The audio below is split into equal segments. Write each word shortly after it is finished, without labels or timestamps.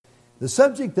The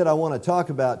subject that I want to talk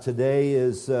about today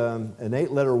is an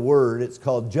 8-letter word. It's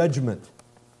called judgment.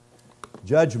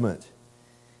 Judgment.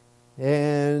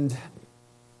 And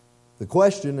the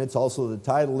question, it's also the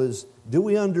title, is, do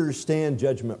we understand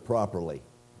judgment properly?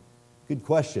 Good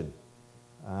question.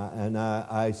 And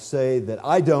I say that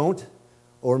I don't,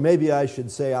 or maybe I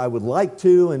should say I would like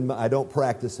to, and I don't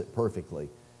practice it perfectly.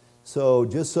 So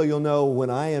just so you'll know, when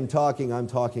I am talking, I'm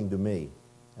talking to me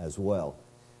as well.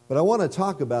 But I want to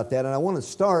talk about that, and I want to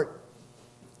start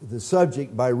the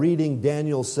subject by reading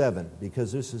Daniel 7,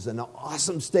 because this is an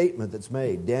awesome statement that's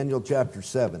made. Daniel chapter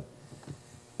 7.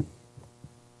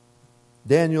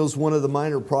 Daniel's one of the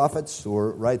minor prophets,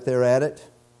 or right there at it.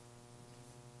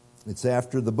 It's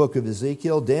after the book of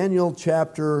Ezekiel. Daniel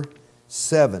chapter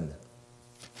 7.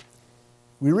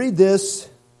 We read this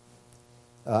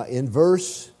in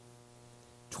verse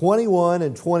 21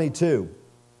 and 22.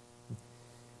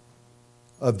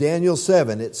 Of Daniel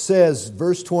 7, it says,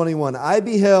 verse 21, I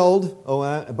beheld,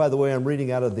 by the way, I'm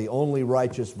reading out of the only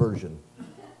righteous version,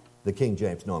 the King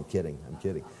James. No, I'm kidding.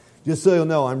 Just so you'll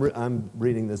know, I'm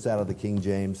reading this out of the King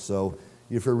James, so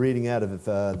if you're reading out of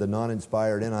the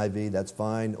non-inspired NIV, that's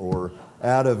fine, or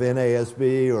out of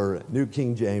NASB or New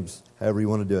King James, however you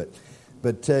want to do it.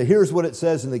 But here's what it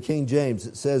says in the King James.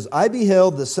 It says, I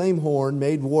beheld the same horn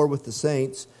made war with the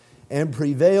saints and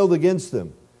prevailed against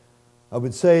them. I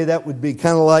would say that would be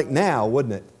kind of like now,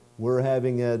 wouldn't it? We're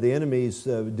having the enemy's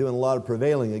doing a lot of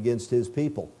prevailing against his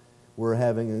people. We're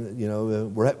having,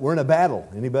 we're in a battle.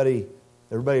 Everybody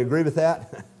agree with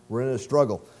that? We're in a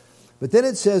struggle. But then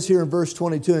it says here in verse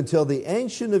 22, until the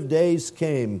Ancient of Days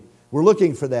came. We're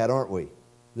looking for that, aren't we?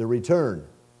 The return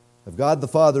of God the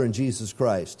Father and Jesus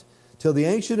Christ. Till the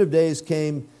Ancient of Days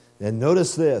came, and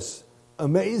notice this,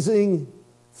 amazing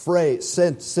phrase,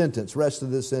 sentence, rest of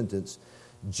this sentence.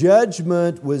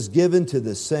 Judgment was given to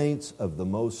the saints of the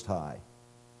Most High.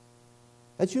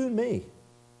 That's you and me.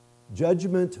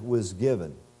 Judgment was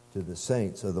given to the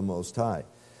saints of the Most High.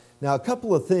 Now, a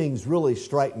couple of things really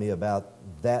strike me about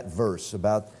that verse,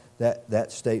 about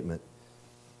that statement.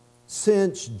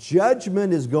 Since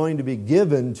judgment is going to be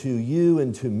given to you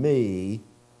and to me,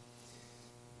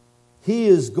 He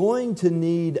is going to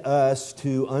need us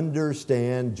to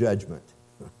understand judgment.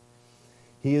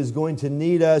 He is going to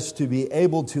need us to be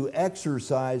able to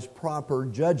exercise proper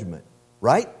judgment,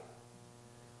 right?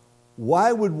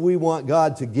 Why would we want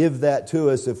God to give that to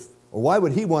us or why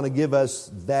would He want to give us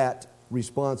that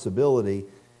responsibility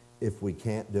if we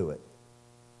can't do it?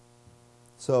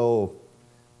 So,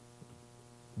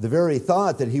 the very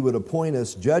thought that He would appoint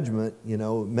us judgment,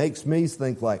 makes me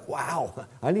think like, wow,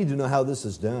 I need to know how this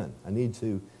is done. I need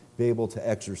to be able to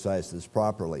exercise this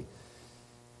properly.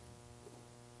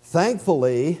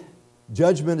 Thankfully,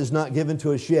 judgment is not given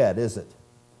to us yet, is it?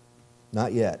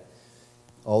 Not yet.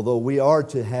 Although we are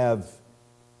to have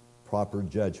proper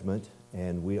judgment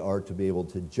and we are to be able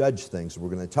to judge things. We're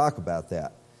going to talk about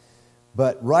that.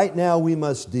 But right now we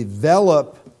must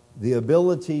develop the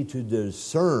ability to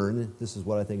discern. This is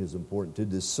what I think is important, to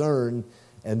discern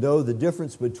and know the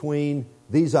difference between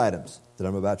these items that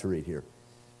I'm about to read here.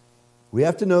 We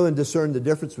have to know and discern the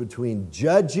difference between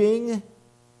judging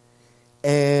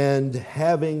and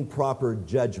having proper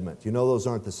judgment. Those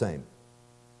aren't the same.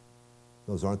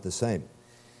 Those aren't the same.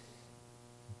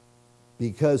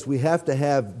 Because we have to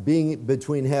have, being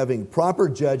between having proper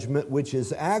judgment, which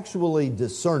is actually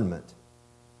discernment.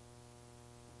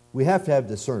 We have to have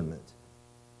discernment.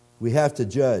 We have to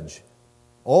judge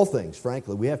all things,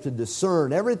 frankly. We have to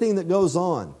discern everything that goes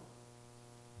on.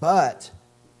 But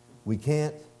we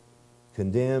can't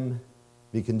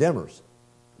be condemners.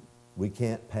 We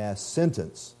can't pass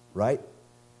sentence, right?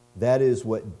 That is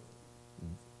what,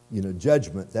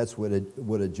 judgment, that's what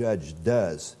a judge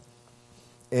does.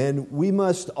 And we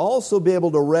must also be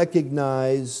able to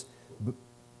recognize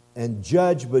and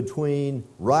judge between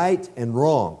right and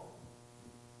wrong.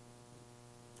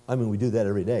 We do that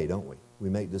every day, don't we? We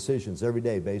make decisions every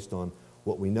day based on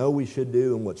what we know we should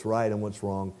do and what's right and what's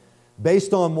wrong.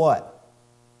 Based on what?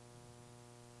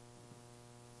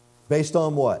 Based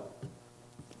on what?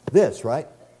 This, right?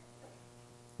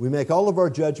 We make all of our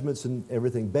judgments and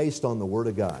everything based on the Word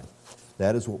of God.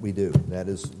 That is what we do. That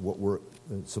is what we're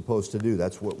supposed to do.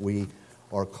 That's what we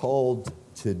are called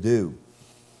to do.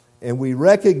 And we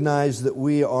recognize that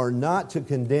we are not to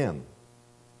condemn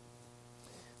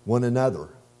one another,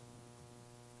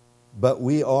 but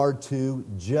we are to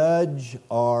judge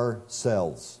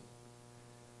ourselves.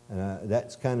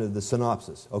 That's kind of the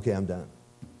synopsis. Okay, I'm done.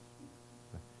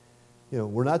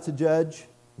 We're not to judge.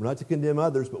 We're not to condemn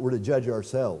others, but we're to judge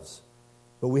ourselves.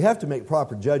 But we have to make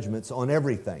proper judgments on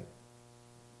everything.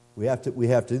 We have to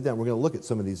do that. We're going to look at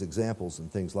some of these examples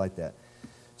and things like that.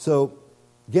 So,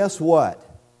 guess what?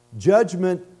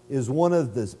 Judgment is one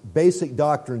of the basic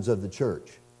doctrines of the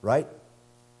church, right?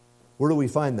 Where do we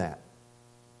find that?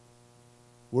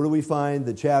 Where do we find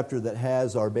the chapter that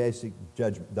has our basic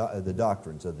judgment, the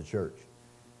doctrines of the church?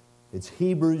 It's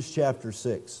Hebrews chapter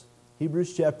 6.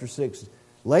 Hebrews chapter 6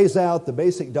 lays out the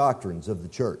basic doctrines of the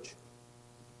church.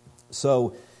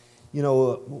 So, you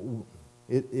know,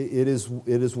 it is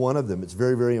one of them. It's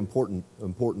very, very important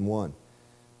one.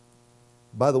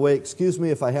 By the way, excuse me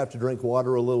if I have to drink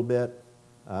water a little bit.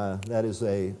 That is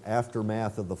a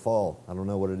aftermath of the fall. I don't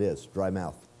know what it is. Dry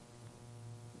mouth.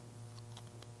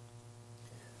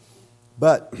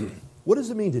 But what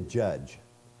does it mean to judge?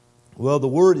 Well, the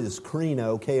word is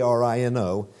krino,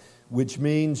 K-R-I-N-O, which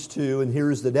means to, and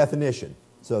here's the definition.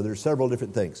 So there's several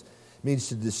different things. It means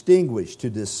to distinguish,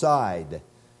 to decide.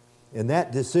 And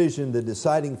that decision, the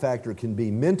deciding factor can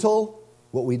be mental,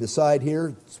 what we decide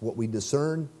here, it's what we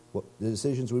discern, what the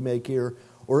decisions we make here,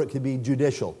 or it could be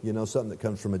judicial, you know, something that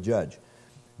comes from a judge.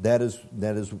 That is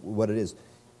what it is.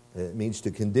 It means to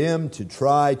condemn, to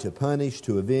try, to punish,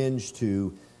 to avenge,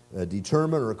 to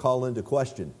determine or call into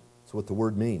question. That's what the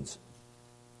word means.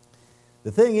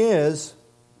 The thing is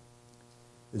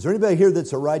there anybody here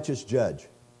that's a righteous judge?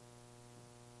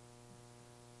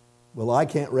 Well, I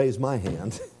can't raise my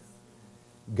hand.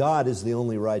 God is the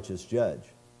only righteous judge.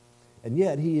 And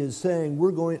yet He is saying,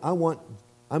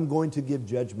 I'm going to give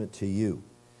judgment to you.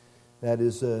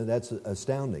 That's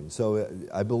astounding. So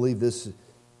I believe this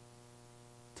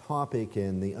topic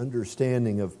and the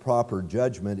understanding of proper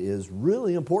judgment is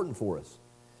really important for us,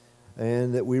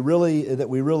 and that we really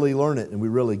learn it and we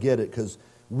really get it, because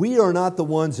we are not the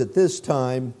ones at this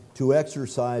time to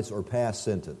exercise or pass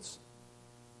sentence,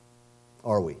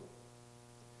 are we?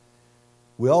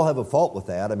 We all have a fault with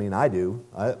that. I mean, I do.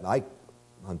 I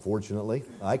unfortunately,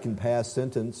 I can pass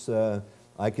sentence.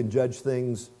 I can judge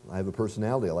things. I have a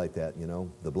personality like that. You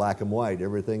know, the black and white.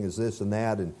 Everything is this and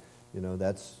that, and you know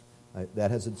that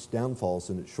has its downfalls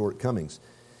and its shortcomings.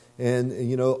 And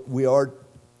you know, we are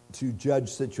to judge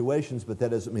situations, but that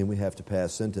doesn't mean we have to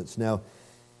pass sentence. Now,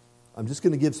 I'm just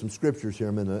going to give some scriptures here.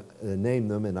 I'm going to name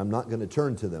them, and I'm not going to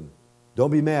turn to them.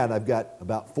 Don't be mad. I've got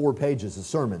about 4 pages of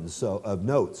sermons, of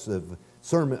notes, of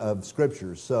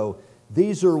scriptures. So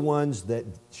these are ones that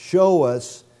show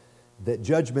us that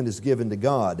judgment is given to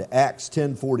God. Acts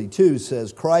 10:42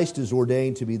 says, Christ is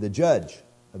ordained to be the judge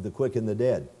of the quick and the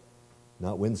dead.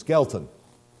 Not Win Skelton.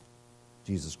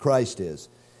 Jesus Christ is.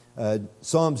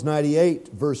 Psalms 98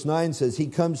 verse 9 says, He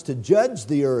comes to judge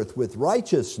the earth with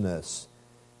righteousness,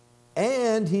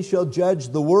 and He shall judge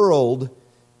the world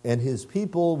and His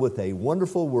people with a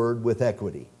wonderful word, with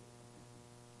equity.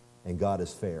 And God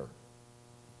is fair.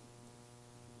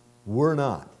 We're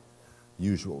not,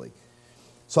 usually.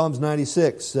 Psalms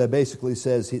 96 basically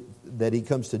says that He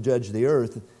comes to judge the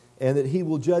earth, and that He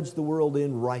will judge the world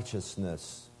in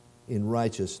righteousness,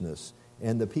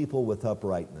 and the people with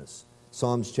uprightness.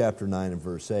 Psalms chapter 9 and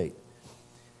verse 8.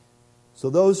 So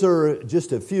those are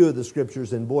just a few of the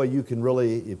scriptures, and boy, you can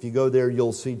really, if you go there,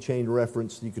 you'll see chain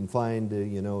reference. You can find,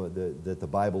 that the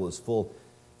Bible is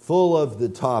full of the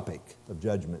topic of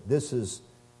judgment. This is,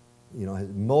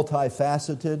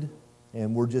 multifaceted,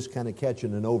 and we're just kind of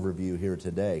catching an overview here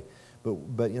today.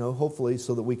 But hopefully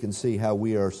so that we can see how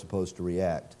we are supposed to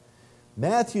react.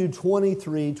 Matthew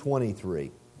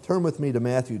 23:23. Turn with me to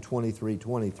Matthew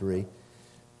 23:23.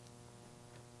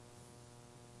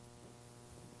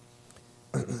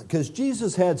 Because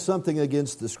Jesus had something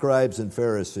against the scribes and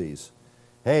Pharisees.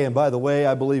 Hey, and by the way,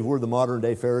 I believe we're the modern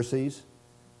day Pharisees.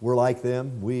 We're like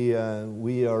them. We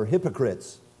are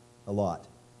hypocrites a lot.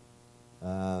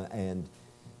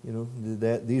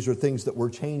 These are things that we're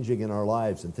changing in our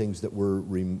lives, and things that we're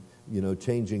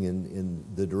changing in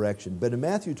the direction. But in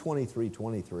Matthew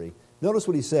 23:23, notice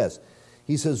what He says.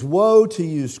 He says, Woe to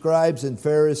you, scribes and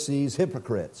Pharisees,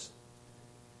 hypocrites.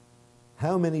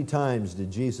 How many times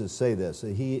did Jesus say this?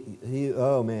 He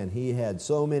had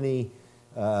so many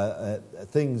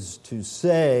things to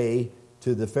say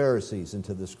to the Pharisees and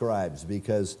to the scribes,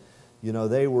 because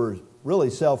they were really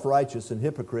self-righteous and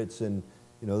hypocrites, and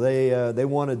they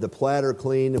wanted the platter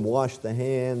clean and wash the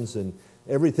hands and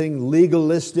everything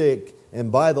legalistic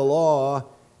and by the law.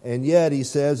 And yet He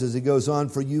says, as He goes on,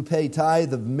 for you pay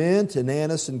tithe of mint and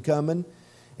anise and cumin,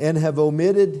 and have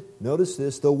omitted, notice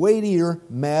this, the weightier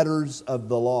matters of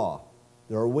the law.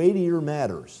 There are weightier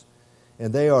matters,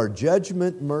 and they are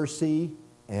judgment, mercy,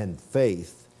 and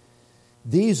faith.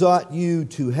 These ought you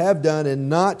to have done, and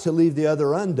not to leave the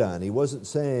other undone. He wasn't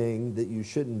saying that you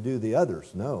shouldn't do the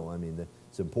others. No, I mean,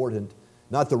 it's important.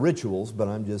 Not the rituals, but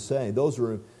I'm just saying those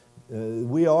are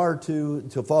We are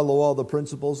to follow all the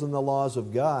principles and the laws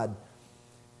of God.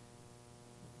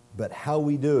 But how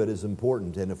we do it is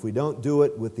important. And if we don't do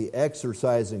it with the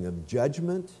exercising of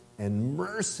judgment and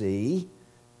mercy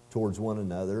towards one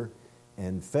another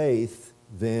and faith,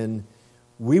 then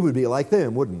we would be like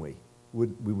them, wouldn't we? We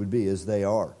would be as they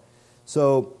are.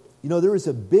 So, there is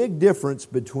a big difference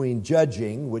between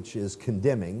judging, which is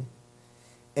condemning,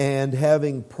 and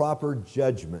having proper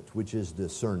judgment, which is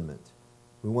discernment.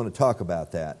 We want to talk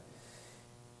about that.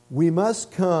 We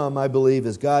must come, I believe,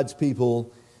 as God's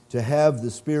people, to have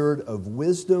the spirit of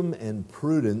wisdom and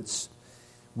prudence,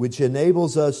 which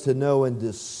enables us to know and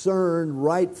discern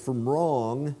right from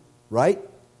wrong, right?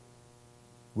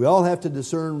 We all have to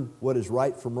discern what is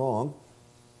right from wrong,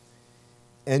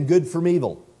 and good from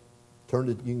evil.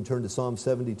 You can turn to Psalm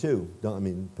 72.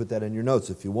 Put that in your notes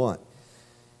if you want.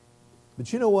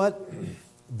 But you know what?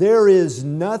 There is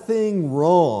nothing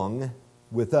wrong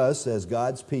with us as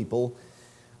God's people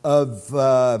of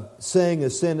saying a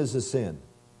sin is a sin.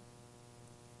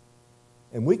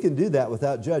 And we can do that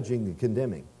without judging and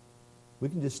condemning. We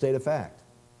can just state a fact.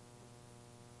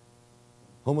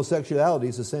 Homosexuality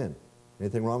is a sin.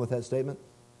 Anything wrong with that statement?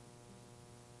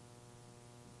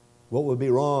 What would be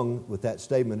wrong with that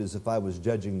statement is if I was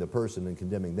judging the person and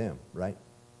condemning them, right?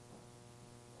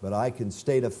 But I can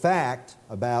state a fact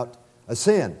about a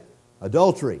sin,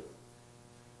 adultery,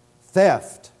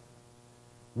 theft.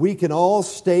 We can all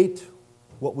state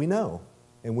what we know,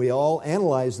 and we all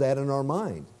analyze that in our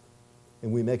mind,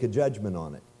 and we make a judgment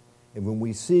on it. And when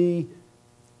we see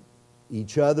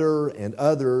each other and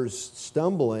others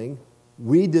stumbling,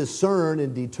 we discern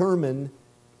and determine,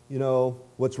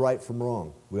 what's right from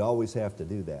wrong. We always have to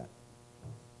do that.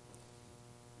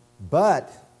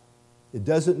 But it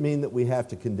doesn't mean that we have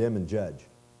to condemn and judge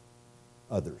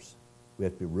others. We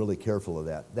have to be really careful of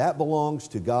that. That belongs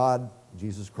to God,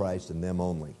 Jesus Christ, and them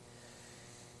only.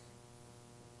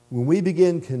 When we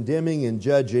begin condemning and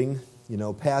judging,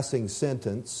 passing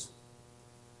sentence,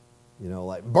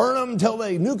 like burn them till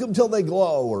they, nuke them till they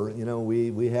glow, or,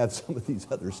 we have some of these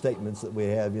other statements that we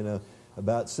have,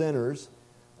 about sinners.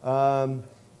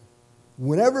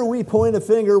 Whenever we point a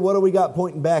finger, what do we got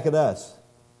pointing back at us?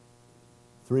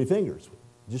 3 fingers.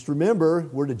 Just remember,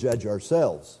 we're to judge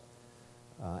ourselves.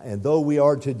 And though we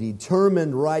are to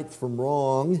determine right from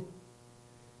wrong,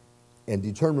 and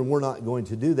determine we're not going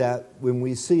to do that, when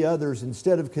we see others,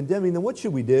 instead of condemning them, what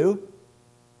should we do?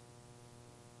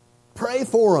 Pray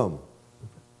for them.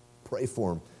 Pray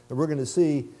for them. And we're going to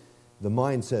see the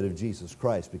mindset of Jesus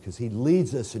Christ, because He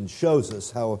leads us and shows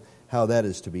us how that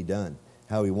is to be done,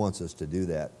 how He wants us to do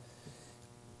that.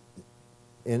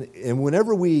 And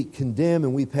whenever we condemn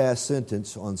and we pass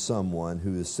sentence on someone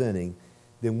who is sinning,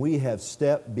 then we have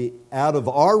stepped out of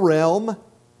our realm,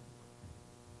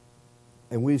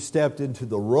 and we've stepped into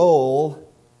the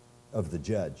role of the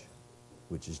judge,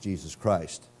 which is Jesus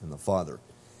Christ and the Father.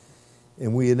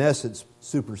 And we, in essence,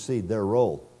 supersede their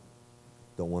role.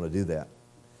 Don't want to do that.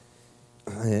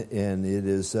 And it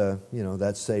is,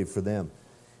 that's saved for them.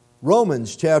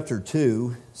 Romans chapter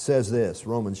 2 says this.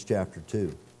 Romans chapter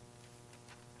 2.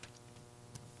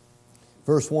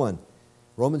 Verse 1.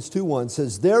 Romans 2:1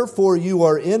 says, "Therefore you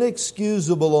are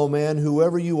inexcusable, O man,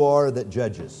 whoever you are that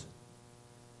judges."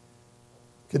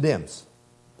 Condemns.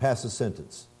 Passes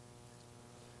sentence.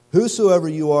 "Whosoever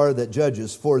you are that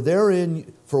judges, for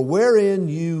wherein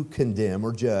you condemn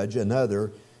or judge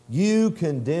another, you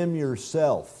condemn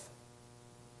yourself.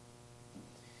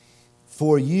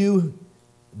 For you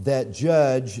that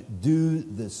judge do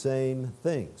the same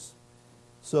things."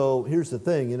 So here's the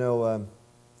thing,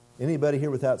 anybody here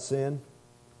without sin?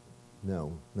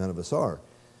 No, none of us are.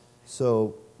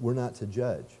 So we're not to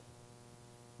judge.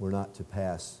 We're not to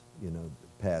pass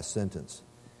sentence.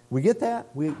 We get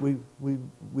that?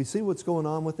 We see what's going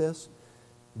on with this?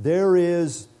 There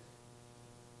is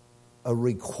a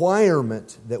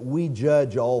requirement that we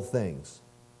judge all things.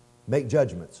 Make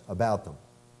judgments about them.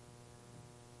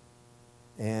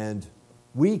 And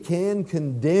we can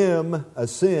condemn a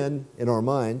sin in our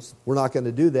minds. We're not going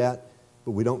to do that,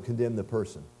 but we don't condemn the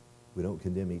person. We don't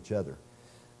condemn each other.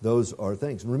 Those are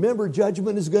things. Remember,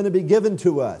 judgment is going to be given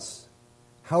to us.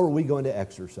 How are we going to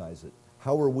exercise it?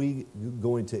 How are we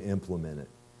going to implement it?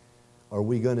 Are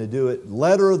we going to do it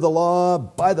letter of the law,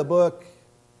 by the book,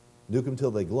 nuke them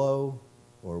till they glow?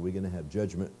 Or are we going to have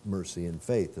judgment, mercy, and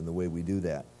faith in the way we do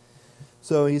that?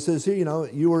 So he says here,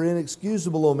 you are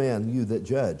inexcusable, O man, you that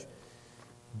judge.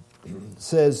 It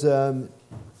says,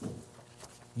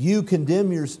 you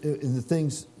condemn in the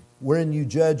things wherein you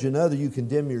judge another, you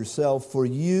condemn yourself. For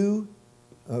you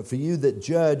that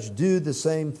judge, do the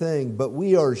same thing. But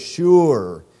we are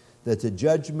sure that the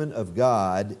judgment of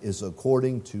God is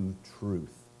according to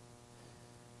truth.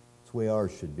 That's the way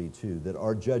ours should be too, that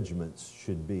our judgments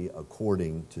should be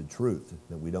according to truth,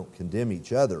 that we don't condemn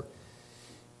each other.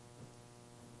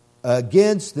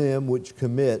 Against them which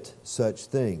commit such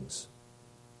things.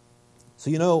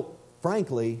 So,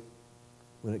 frankly,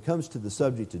 when it comes to the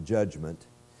subject of judgment,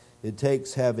 it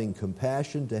takes having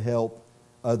compassion to help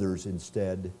others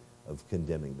instead of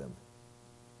condemning them.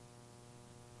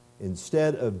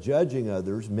 Instead of judging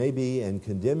others, maybe, and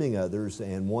condemning others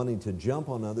and wanting to jump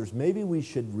on others, maybe we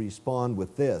should respond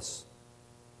with this.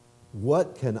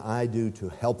 What can I do to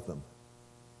help them?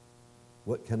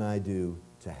 What can I do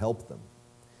to help them?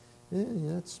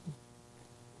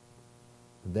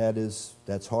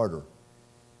 That's harder.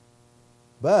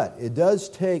 But it does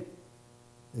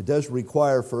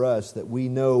require for us that we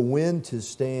know when to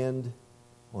stand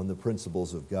on the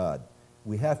principles of God.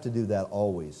 We have to do that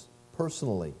always,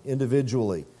 personally,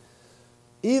 individually,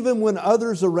 even when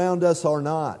others around us are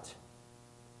not.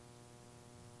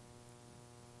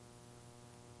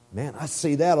 Man, I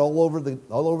see that all over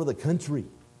the country.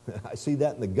 I see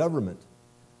that in the government.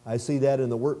 I see that in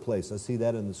the workplace. I see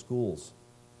that in the schools.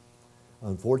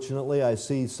 Unfortunately, I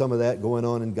see some of that going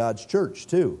on in God's church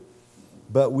too.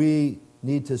 But we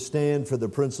need to stand for the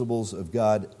principles of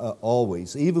God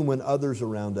always, even when others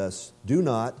around us do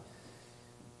not,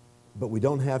 but we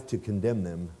don't have to condemn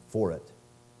them for it.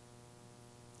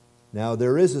 Now,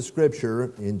 there is a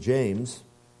scripture in James,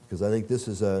 because I think this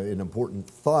is an important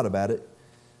thought about it.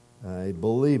 I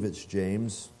believe it's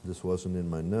James. This wasn't in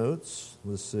my notes.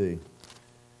 Let's see.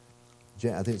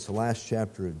 I think it's the last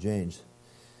chapter of James.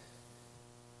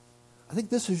 I think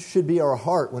this should be our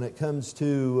heart when it comes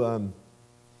to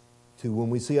when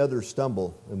we see others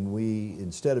stumble, and we,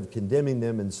 instead of condemning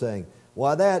them and saying,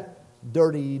 "Why, that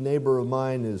dirty neighbor of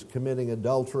mine is committing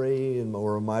adultery,"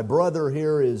 or "my brother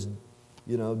here is,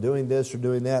 doing this or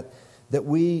doing that," that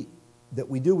we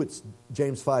do what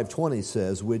James 5:20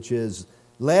 says, which is,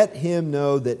 "Let him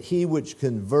know that he which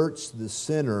converts the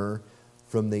sinner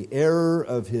from the error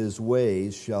of his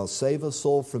ways shall save a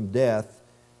soul from death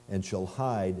and shall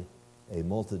hide a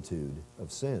multitude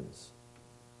of sins."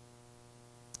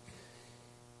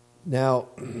 Now,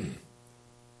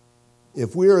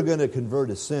 if we are going to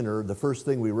convert a sinner, the first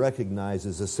thing we recognize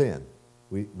is a sin.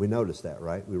 We notice that,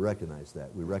 right? We recognize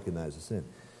that. We recognize a sin.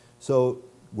 So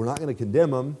we're not going to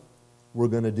condemn them. We're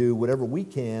going to do whatever we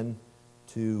can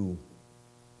to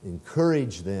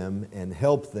encourage them and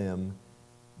help them.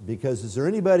 Because is there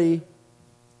anybody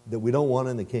that we don't want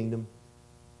in the kingdom?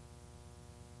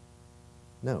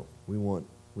 No. We want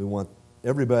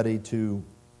everybody to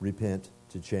repent,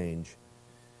 to change.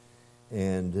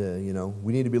 And,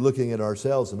 we need to be looking at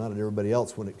ourselves and not at everybody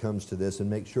else when it comes to this and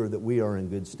make sure that we are in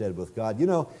good stead with God.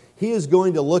 He is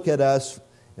going to look at us,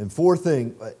 and four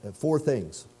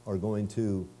things are going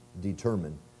to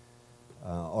determine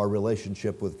our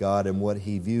relationship with God and what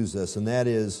He views us. And that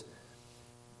is,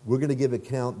 we're going to give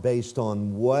account based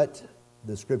on what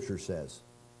the Scripture says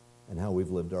and how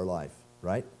we've lived our life,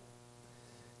 right?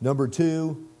 Number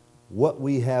two, what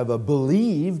we have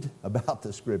believed about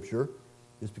the Scripture.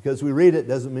 Just because we read it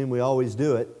doesn't mean we always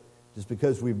do it. Just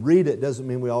because we read it doesn't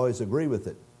mean we always agree with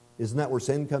it. Isn't that where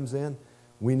sin comes in?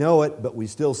 We know it, but we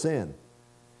still sin.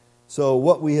 So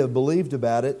what we have believed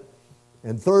about it.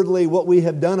 And thirdly, what we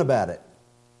have done about it.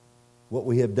 What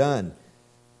we have done.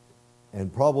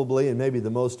 And probably, and maybe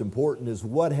the most important, is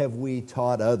what have we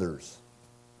taught others?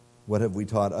 What have we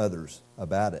taught others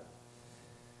about it?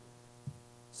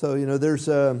 So, there's,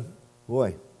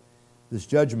 this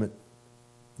judgment.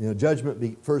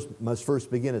 Judgment must first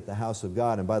begin at the house of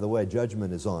God. And by the way,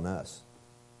 judgment is on us.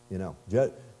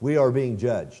 We are being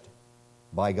judged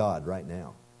by God right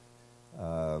now.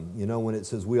 When it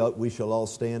says we shall all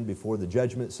stand before the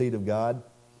judgment seat of God,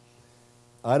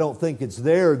 I don't think it's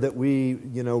there that we,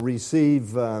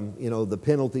 receive, the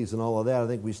penalties and all of that. I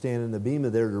think we stand in the bema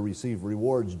there to receive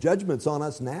rewards. Judgment's on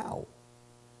us now.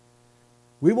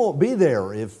 We won't be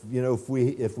there if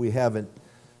we haven't,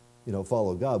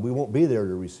 follow God. We won't be there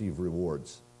to receive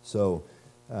rewards. So,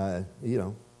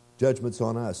 judgment's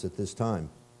on us at this time.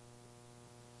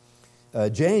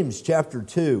 James chapter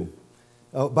 2.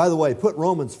 Oh, by the way, put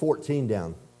Romans 14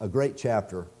 down. A great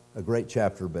chapter,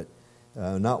 but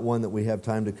not one that we have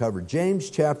time to cover. James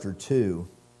chapter 2.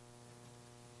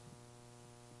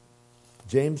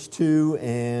 James 2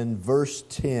 and verse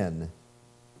 10.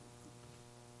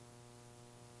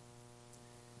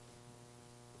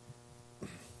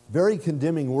 Very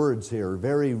condemning words here,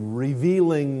 very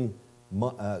revealing,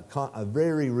 a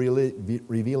very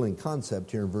revealing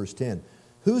concept here in verse 10.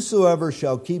 Whosoever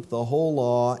shall keep the whole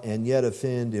law and yet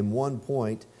offend in one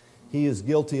point, he is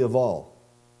guilty of all.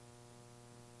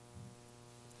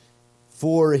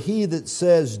 For he that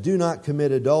says, do not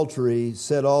commit adultery,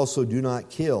 said also, do not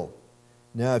kill.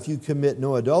 Now, if you commit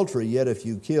no adultery, yet if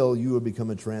you kill, you will become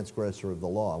a transgressor of the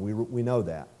law. We know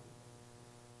that.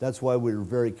 That's why we're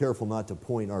very careful not to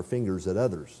point our fingers at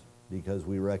others, because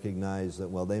we recognize that,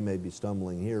 well, they may be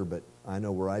stumbling here, but I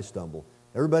know where I stumble.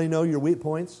 Everybody know your weak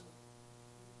points?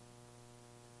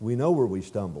 We know where we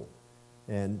stumble.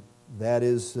 And that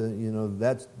is,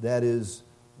 that is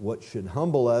what should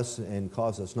humble us and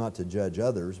cause us not to judge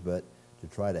others, but to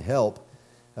try to help,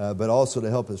 but also to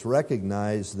help us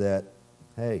recognize that,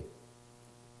 hey,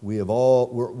 we're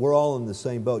all in the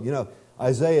same boat. You know,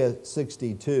 Isaiah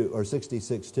 62 or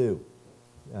 66:2.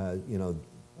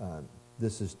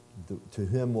 This is to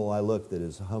him will I look that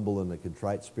is humble and a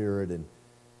contrite spirit, and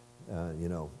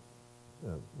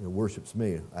worships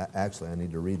me. Actually, I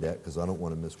need to read that because I don't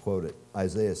want to misquote it.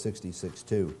 Isaiah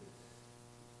 66:2.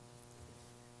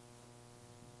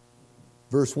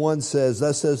 Verse 1 says,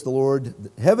 thus says the Lord,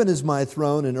 heaven is my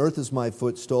throne and earth is my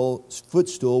footstool.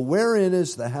 Wherein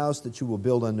is the house that you will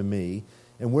build unto me?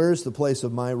 And where is the place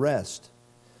of my rest?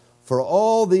 For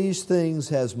all these things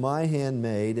has my hand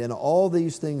made, and all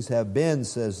these things have been,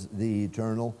 says the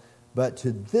Eternal. But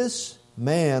to this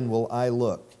man will I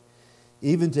look,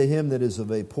 even to him that is of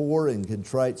a poor and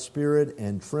contrite spirit,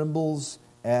 and trembles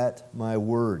at my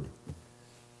word.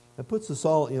 That puts us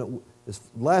all,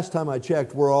 last time I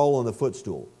checked, we're all on the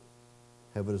footstool.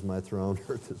 Heaven is my throne,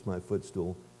 earth is my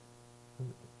footstool.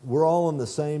 We're all on the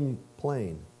same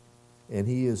plane. And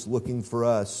he is looking for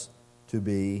us to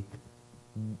be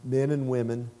men and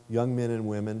women, young men and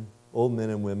women, old men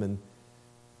and women,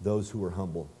 those who are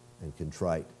humble and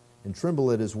contrite, and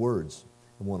tremble at his words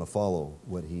and want to follow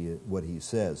what he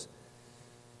says.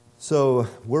 So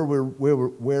where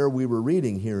we were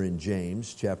reading here in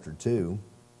James chapter 2,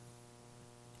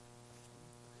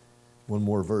 one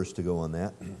more verse to go on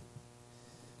that.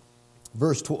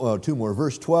 Two more.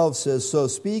 Verse 12 says, so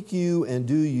speak you and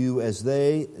do you as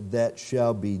they that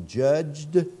shall be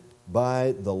judged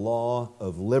by the law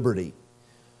of liberty.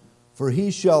 For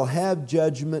he shall have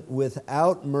judgment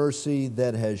without mercy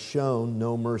that has shown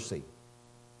no mercy.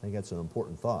 I think that's an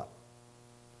important thought.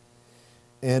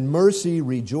 And mercy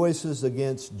rejoices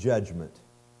against judgment.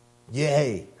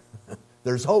 Yay!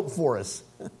 There's hope for us.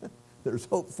 There's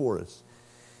hope for us.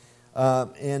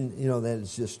 And that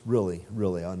is just really,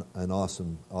 really an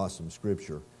awesome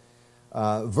scripture.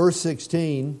 Verse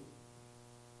 16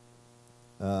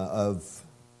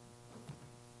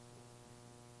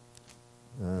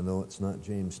 no, it's not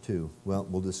James 2. Well,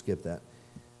 we'll just skip that.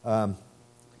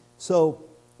 So,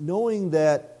 knowing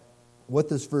that what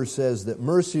this verse says, that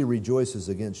mercy rejoices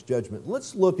against judgment,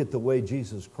 let's look at the way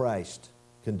Jesus Christ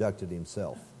conducted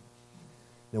himself.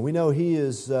 Now, we know he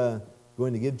is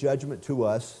going to give judgment to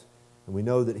us, and we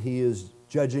know that he is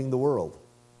judging the world,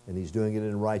 and he's doing it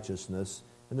in righteousness,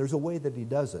 and there's a way that he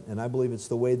does it, and I believe it's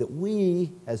the way that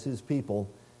we, as his people,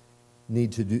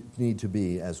 need to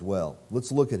be as well.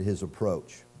 Let's look at his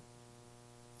approach.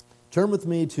 Turn with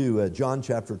me to John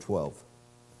chapter 12.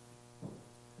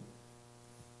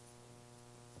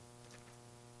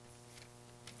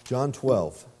 John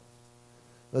 12.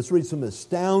 Let's read some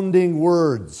astounding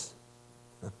words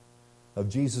of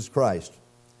Jesus Christ.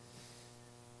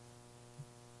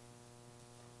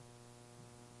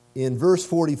 In verse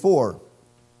 44,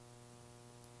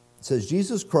 it says,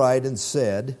 Jesus cried and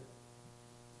said,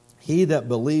 he that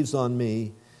believes on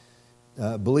me,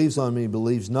 believes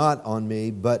not on me,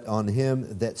 but on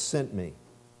him that sent me.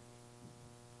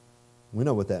 We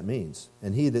know what that means.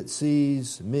 And he that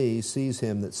sees me sees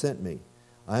him that sent me.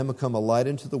 I am become a light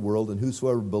into the world, and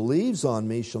whosoever believes on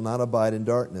me shall not abide in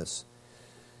darkness.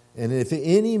 And if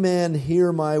any man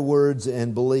hear my words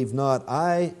and believe not,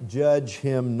 I judge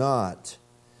him not.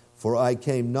 For I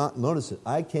came not, notice it,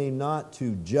 I came not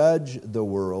to judge the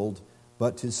world,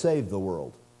 but to save the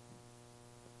world.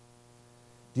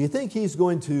 Do you think he's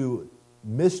going to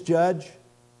misjudge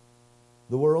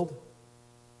the world?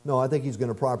 No, I think he's going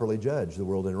to properly judge the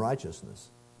world in righteousness.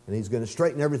 And he's going to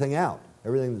straighten everything out,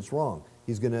 everything that's wrong.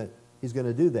 He's going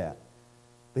to do that.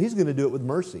 But he's going to do it with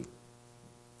mercy.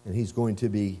 And he's going to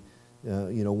be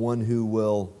one who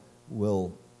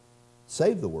will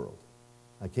save the world.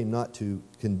 I came not to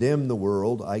condemn the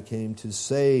world, I came to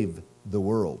save the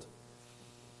world.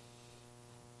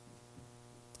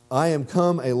 I am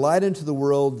come a light into the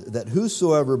world, that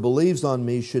whosoever believes on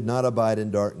me should not abide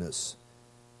in darkness.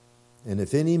 And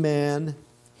if any man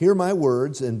hear my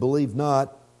words and believe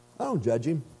not, I don't judge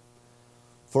him.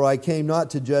 For I came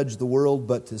not to judge the world,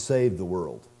 but to save the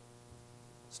world.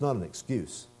 It's not an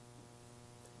excuse.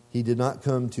 He did not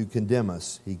come to condemn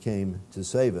us. He came to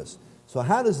save us. So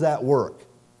how does that work?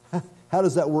 How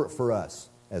does that work for us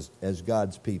as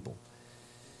God's people?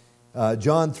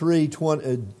 John 3,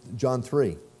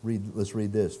 let's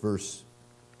read this. Verse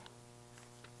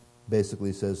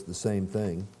basically says the same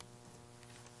thing.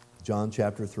 John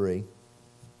chapter 3,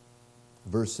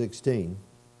 verse 16.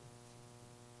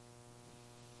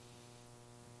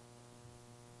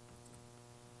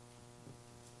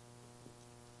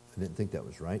 I didn't think that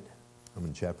was right. I'm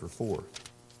in chapter 4.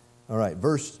 All right,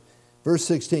 verse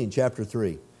 16, chapter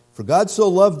 3. For God so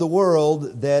loved the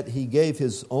world that He gave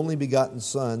His only begotten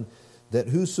Son, that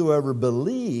whosoever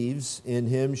believes in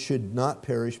Him should not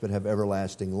perish but have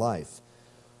everlasting life.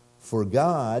 For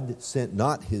God sent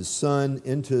not His Son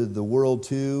into the world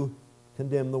to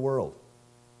condemn the world.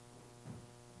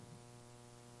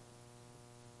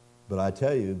 But I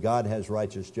tell you, God has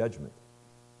righteous judgment.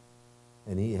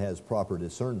 And He has proper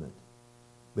discernment.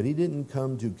 But He didn't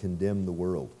come to condemn the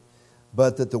world,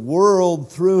 but that the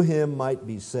world through Him might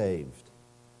be saved.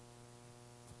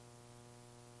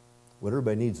 What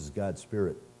everybody needs is God's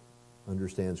Spirit.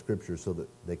 Understand Scripture so that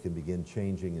they can begin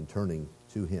changing and turning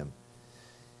to Him.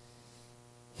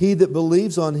 He that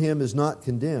believes on Him is not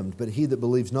condemned, but he that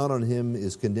believes not on Him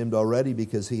is condemned already,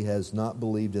 because he has not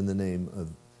believed in the name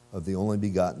of the only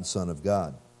begotten Son of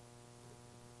God.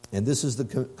 And this is the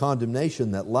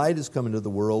condemnation, that light is come into the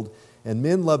world, and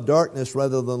men love darkness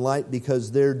rather than light,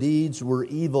 because their deeds were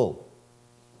evil.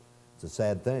 It's a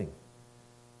sad thing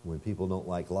when people don't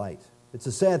like light. It's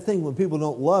a sad thing when people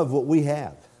don't love what we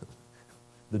have,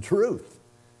 the truth.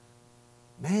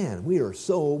 Man, we are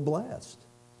so blessed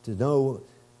to know,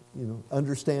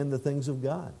 understand the things of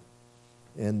God.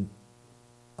 And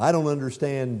I don't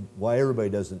understand why everybody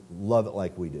doesn't love it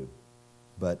like we do.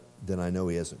 But then I know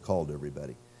He hasn't called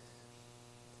everybody.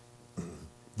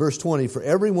 Verse 20, for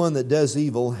everyone that does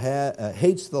evil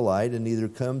hates the light, and neither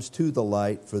comes to the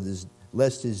light,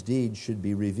 lest his deeds should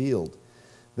be revealed.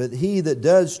 But he that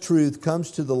does truth comes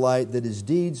to the light, that his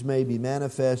deeds may be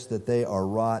manifest, that they are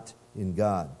wrought in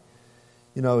God.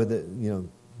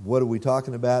 What are we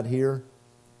talking about here?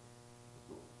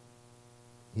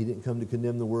 He didn't come to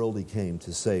condemn the world. He came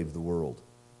to save the world.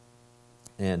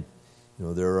 And,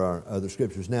 there are other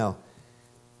scriptures. Now,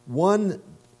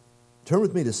 turn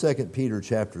with me to 2 Peter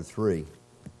chapter 3.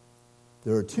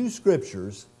 There are two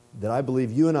scriptures that I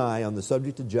believe you and I, on the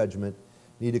subject of judgment,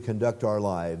 need to conduct our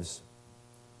lives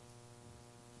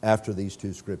after these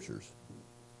two scriptures.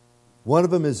 One of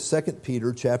them is 2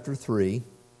 Peter chapter 3,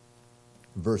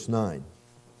 verse 9.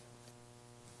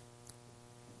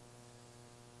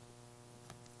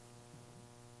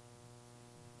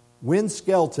 Win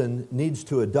Skelton needs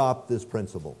to adopt this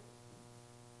principle.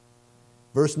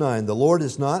 Verse 9, the Lord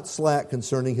is not slack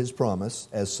concerning His promise,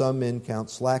 as some men count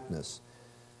slackness,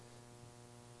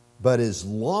 but is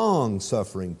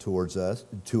long-suffering towards us,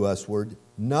 to usward,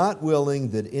 not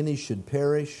willing that any should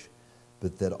perish,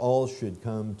 but that all should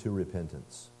come to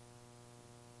repentance.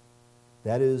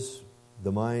 That is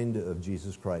the mind of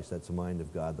Jesus Christ. That's the mind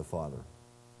of God the Father.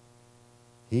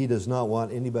 He does not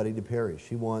want anybody to perish.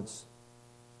 He wants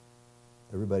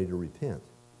everybody to repent.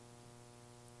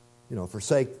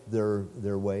 Forsake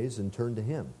their ways and turn to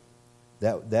Him.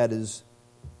 That is,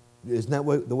 isn't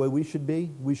that the way we should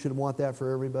be? We should want that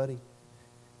for everybody.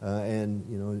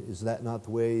 Is that not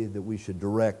the way that we should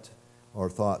direct our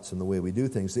thoughts and the way we do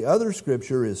things? The other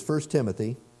scripture is 1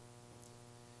 Timothy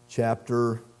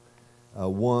chapter 2,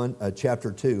 1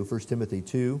 Timothy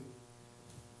 2.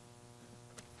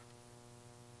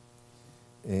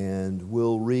 And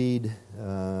we'll read,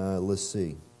 1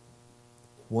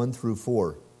 through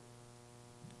 4.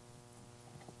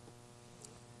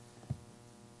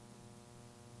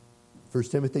 1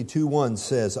 Timothy 2:1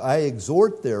 says, I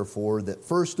exhort therefore that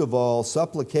first of all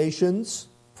supplications,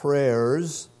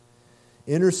 prayers,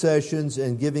 intercessions,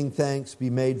 and giving thanks be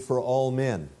made for all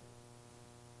men.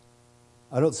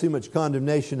 I don't see much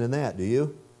condemnation in that, do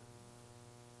you?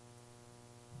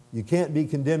 You can't be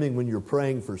condemning when you're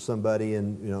praying for somebody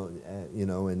and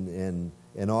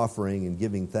offering and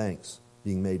giving thanks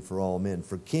being made for all men,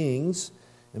 for kings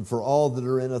and for all that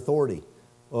are in authority.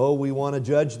 Oh, we want to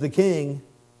judge the king.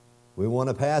 We want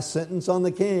to pass sentence on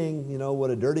the king.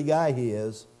 What a dirty guy he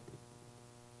is.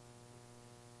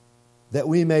 That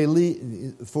we may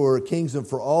lead for kings and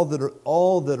for all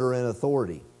that are in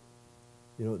authority.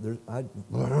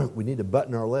 We need to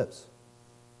button our lips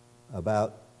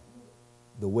about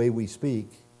the way we speak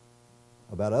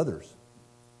about others,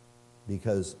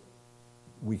 because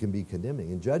we can be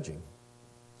condemning and judging.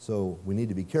 So we need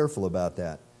to be careful about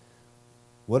that.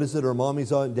 What is it our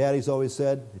mommies and daddies always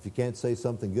said? If you can't say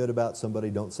something good about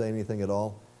somebody, don't say anything at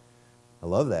all. I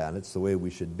love that. It's the way we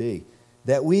should be.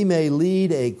 That we may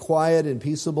lead a quiet and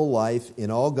peaceable life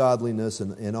in all godliness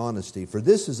and honesty. For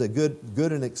this is a good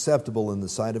and acceptable in the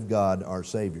sight of God, our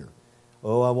Savior.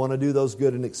 Oh, I want to do those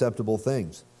good and acceptable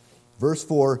things. Verse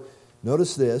 4,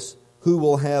 notice this, who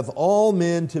will have all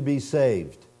men to be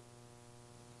saved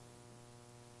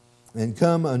and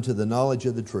come unto the knowledge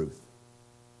of the truth.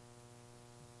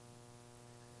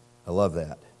 I love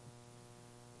that.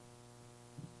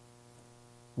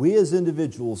 We as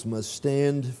individuals must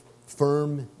stand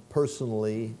firm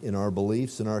personally in our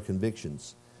beliefs and our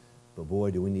convictions. But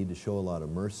boy, do we need to show a lot of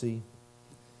mercy,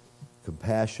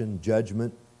 compassion,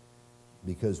 judgment,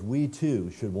 because we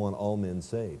too should want all men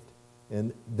saved.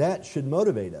 And that should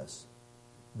motivate us.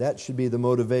 That should be the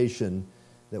motivation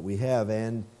that we have.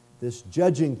 And this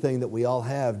judging thing that we all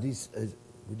have,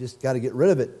 we just got to get rid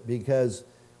of it, because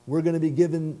we're going to be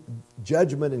given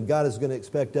judgment and God is going to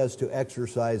expect us to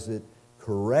exercise it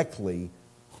correctly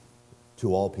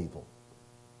to all people.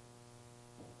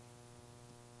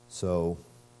 So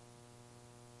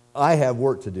I have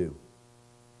work to do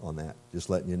on that, just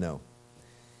letting you know.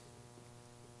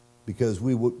 Because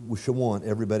we should want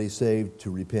everybody saved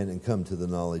to repent and come to the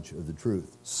knowledge of the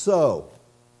truth. So,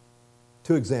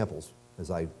 2 examples as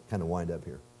I kind of wind up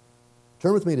here.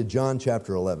 Turn with me to John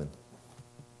chapter 11.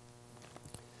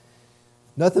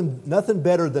 Nothing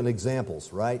better than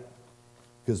examples, right?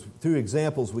 Because through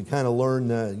examples we kind of learn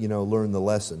the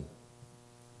lesson.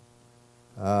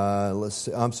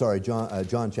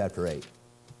 John chapter 8.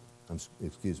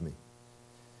 Excuse me.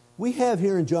 We have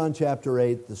here in John chapter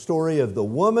 8 the story of the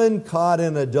woman caught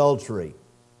in adultery.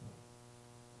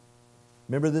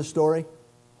 Remember this story?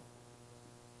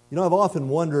 You know, I've often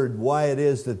wondered why it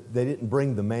is that they didn't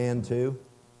bring the man too.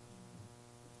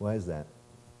 Why is that?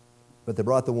 But they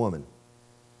brought the woman.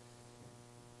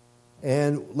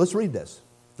 And let's read this.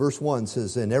 Verse 1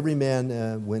 says, and every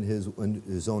man went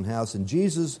his own house, and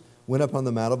Jesus went up on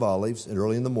the Mount of Olives, and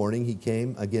early in the morning he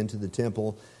came again to the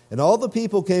temple, and all the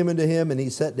people came unto him, and he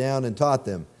sat down and taught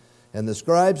them. And the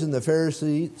scribes and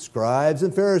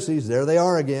Pharisees, there they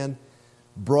are again,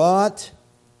 brought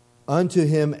unto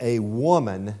him a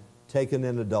woman taken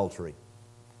in adultery.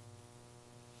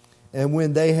 And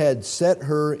when they had set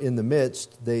her in the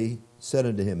midst, they said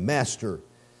unto him, Master,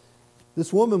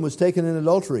 this woman was taken in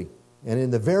adultery, and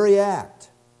in the very act.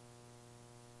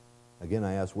 Again,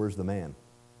 I ask, where's the man?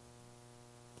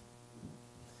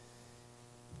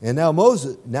 And now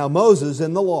Moses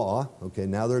in the law, okay,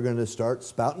 now they're going to start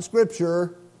spouting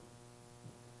Scripture,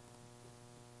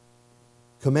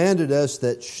 commanded us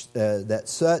that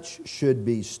such should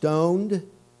be stoned.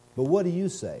 But what do you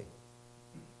say?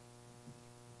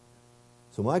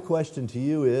 So my question to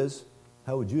you is,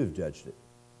 how would you have judged it?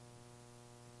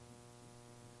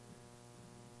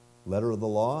 Letter of the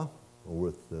law, or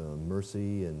with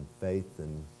mercy and faith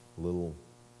and a little,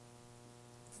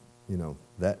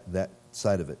 that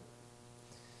side of it.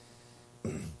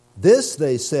 This,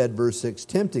 they said, verse 6,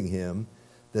 tempting him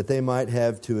that they might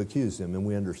have to accuse him. And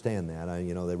we understand that.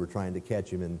 They were trying to catch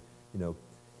him and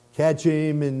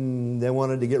they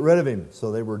wanted to get rid of him.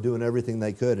 So they were doing everything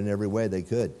they could in every way they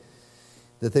could,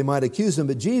 that they might accuse him.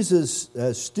 But Jesus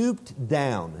stooped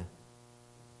down.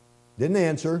 Didn't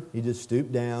answer. He just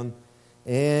stooped down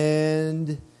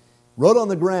and wrote on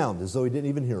the ground as though he didn't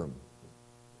even hear him.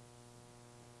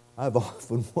 I've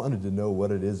often wanted to know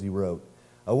what it is he wrote.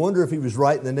 I wonder if he was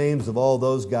writing the names of all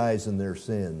those guys and their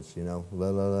sins.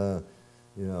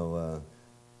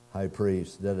 High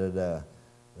priest,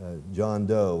 John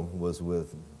Doe was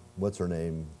with, what's her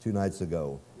name, 2 nights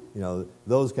ago.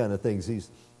 Those kind of things he's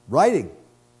writing.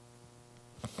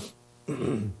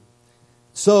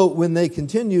 So when they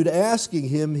continued asking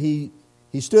him, he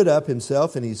stood up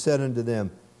himself and he said unto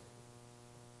them,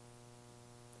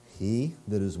 He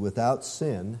that is without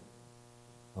sin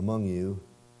among you,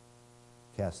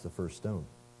 cast the first stone.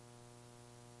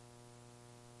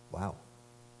 Wow.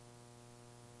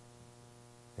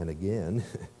 And again,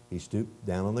 he stooped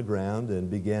down on the ground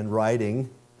and began writing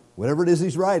whatever it is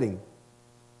he's writing.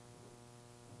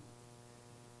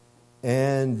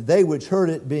 And they which heard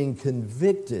it, being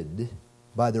convicted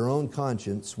by their own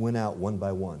conscience, went out one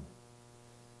by one,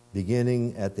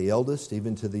 beginning at the eldest,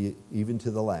 even to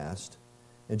the last.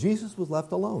 And Jesus was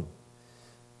left alone,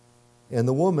 and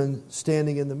the woman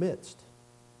standing in the midst.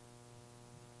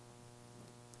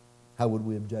 How would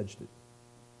we have judged it?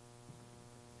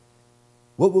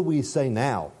 What would we say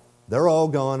now? They're all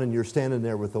gone and you're standing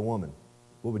there with the woman.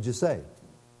 What would you say?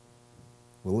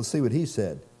 Well, let's see what he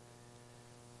said.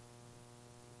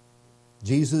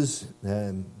 Jesus,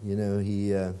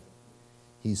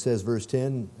 he says, verse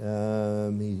 10,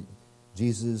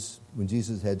 when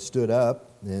Jesus had stood up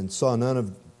and saw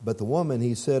none but the woman,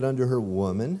 he said unto her,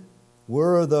 Woman,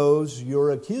 where are those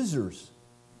your accusers?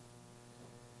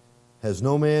 Has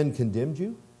no man condemned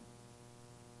you?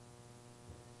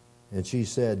 And she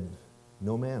said,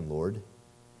 No man, Lord.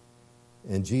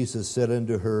 And Jesus said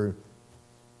unto her,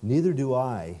 Neither do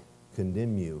I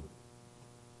condemn you.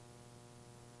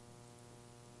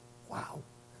 Wow.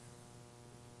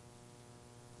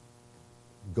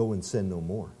 Go and sin no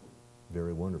more.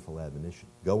 Very wonderful admonition.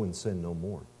 Go and sin no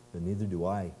more. And neither do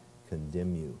I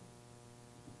condemn you.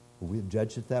 Will we have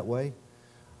judged it that way?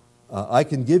 I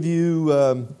can give you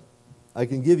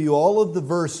all of the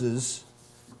verses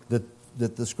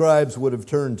that the scribes would have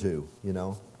turned to,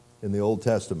 in the Old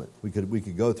Testament. We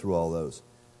could go through all those.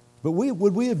 But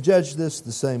would we have judged this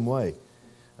the same way?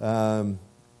 What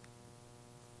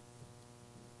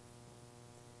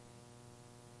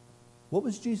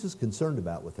was Jesus concerned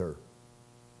about with her?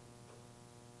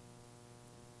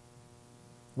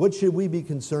 What should we be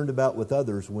concerned about with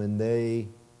others when they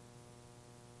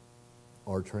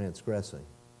are transgressing?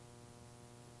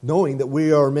 Knowing that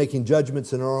we are making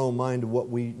judgments in our own mind of what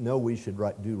we know we should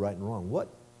do right and wrong. What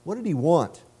did he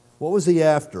want? What was he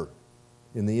after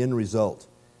in the end result?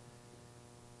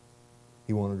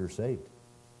 He wanted her saved.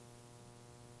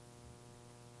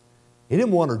 He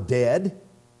didn't want her dead.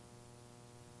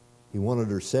 He wanted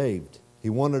her saved. He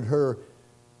wanted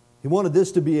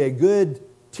this to be a good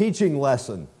teaching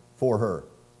lesson for her.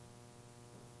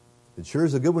 It sure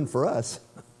is a good one for us,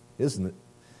 isn't it?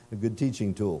 A good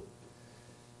teaching tool.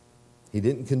 He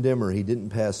didn't condemn her. He didn't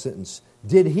pass sentence.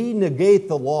 Did he negate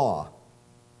the law?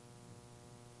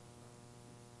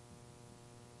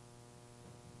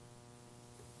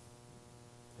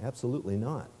 Absolutely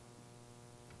not.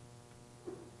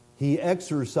 He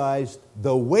exercised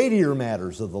the weightier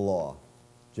matters of the law: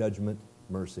 judgment,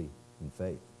 mercy, and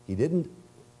faith. He didn't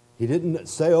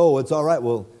say, oh, it's all right,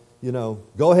 well,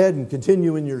 go ahead and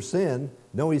continue in your sin.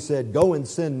 No, he said, go and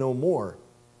sin no more.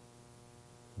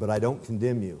 But I don't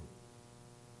condemn you.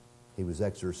 He was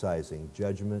exercising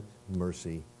judgment,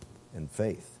 mercy, and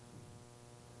faith.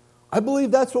 I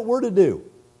believe that's what we're to do.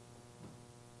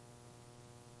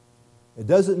 It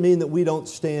doesn't mean that we don't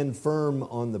stand firm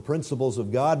on the principles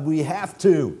of God. We have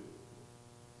to.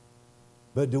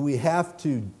 But do we have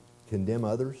to condemn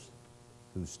others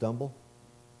who stumble?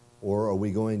 Or are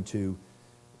we going to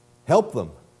help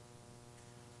them?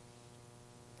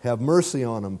 Have mercy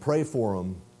on them, pray for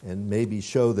them, and maybe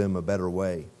show them a better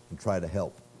way and try to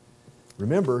help.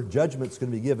 Remember, judgment's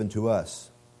going to be given to us.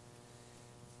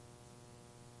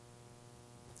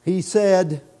 He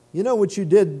said, what you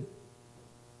did,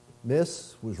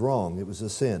 miss, was wrong. It was a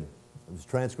sin. It was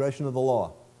transgression of the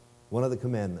law, one of the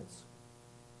commandments.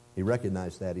 He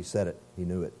recognized that. He said it. He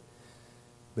knew it.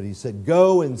 But he said,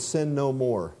 go and sin no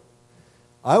more.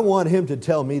 I want him to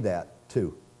tell me that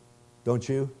too. Don't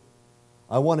you?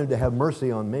 I want him to have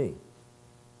mercy on me.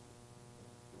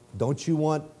 Don't you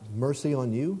want mercy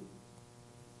on you?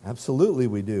 Absolutely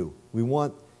we do. We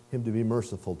want him to be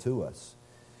merciful to us.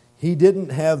 He didn't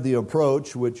have the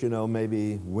approach which,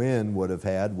 maybe Wynn would have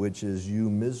had, which is, you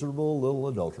miserable little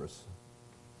adulteress.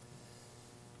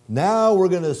 Now we're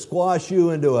going to squash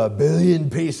you into 1 billion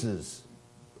pieces.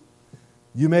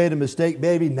 You made a mistake,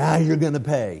 baby. Now you're going to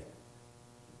pay.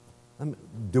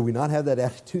 Do we not have that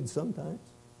attitude sometimes?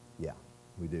 Yeah,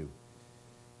 we do.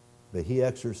 But he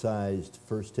exercised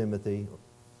 1 Timothy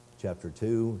chapter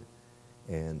 2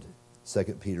 and 2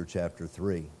 Peter chapter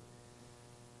 3.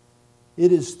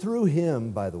 It is through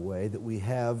him, by the way, that we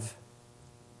have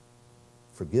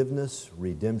forgiveness,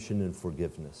 redemption, and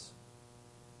forgiveness.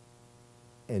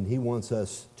 And he wants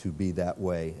us to be that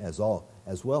way as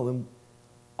well. And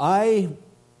I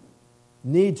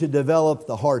need to develop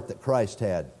the heart that Christ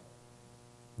had.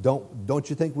 Don't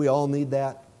you think we all need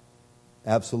that?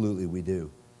 Absolutely we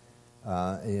do.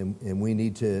 And we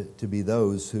need to be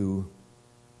those who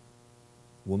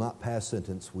will not pass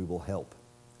sentence, we will help.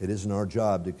 It isn't our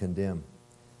job to condemn.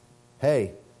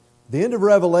 Hey, the end of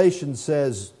Revelation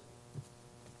says,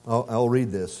 I'll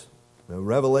read this.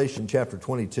 Revelation chapter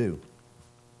 22.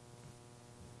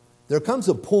 There comes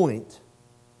a point,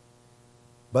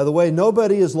 by the way,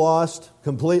 nobody is lost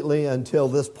completely until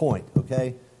this point,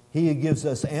 okay? He gives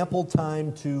us ample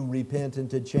time to repent and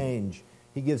to change.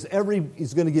 He's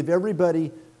going to give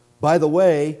everybody, by the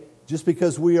way, just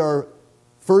because we are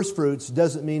first fruits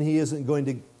doesn't mean he isn't going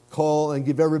to call and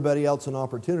give everybody else an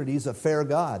opportunity. He's a fair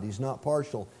God. He's not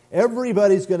partial.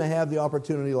 Everybody's going to have the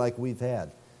opportunity like we've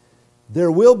had.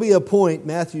 There will be a point,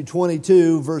 Matthew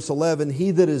 22, verse 11,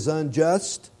 he that is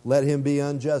unjust, let him be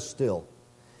unjust still.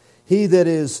 He that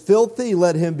is filthy,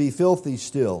 let him be filthy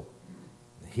still.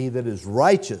 He that is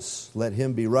righteous, let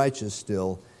him be righteous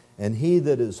still. And he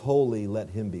that is holy, let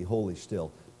him be holy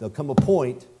still. There'll come a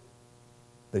point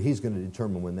that He's going to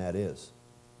determine when that is.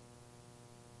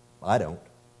 I don't.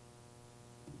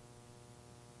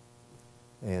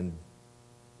 And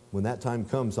when that time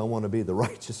comes, I want to be the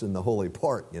righteous and the holy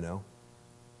part, you know.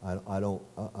 I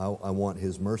want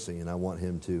His mercy, and I want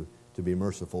Him to be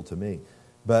merciful to me.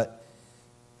 But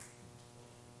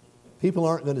people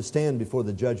aren't going to stand before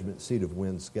the judgment seat of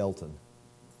Wynn Skelton.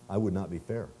 I would not be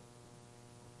fair.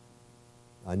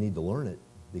 I need to learn it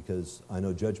because I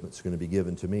know judgment's going to be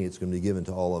given to me. It's going to be given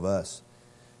to all of us.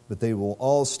 But they will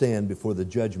all stand before the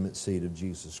judgment seat of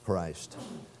Jesus Christ.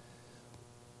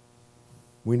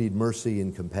 We need mercy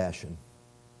and compassion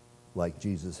like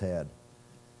Jesus had.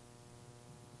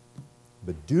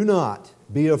 But do not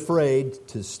be afraid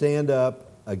to stand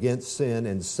up against sin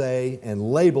and say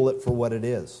and label it for what it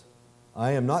is.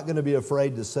 I am not going to be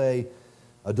afraid to say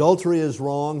adultery is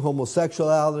wrong,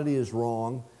 homosexuality is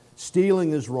wrong,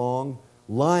 stealing is wrong,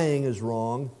 lying is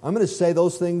wrong. I'm going to say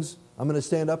those things. I'm going to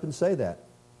stand up and say that.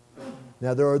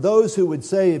 Now, there are those who would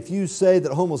say if you say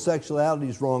that homosexuality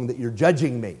is wrong, that you're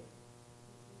judging me.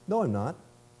 No, I'm not.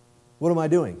 What am I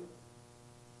doing?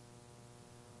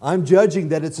 I'm judging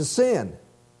that it's a sin.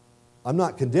 I'm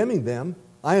not condemning them.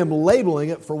 I am labeling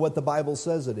it for what the Bible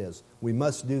says it is. We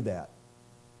must do that.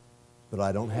 But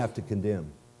I don't have to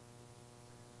condemn.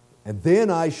 And then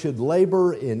I should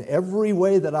labor in every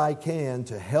way that I can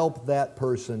to help that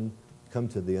person come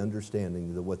to the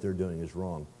understanding that what they're doing is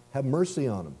wrong. Have mercy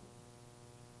on them.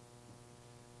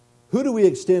 Who do we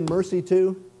extend mercy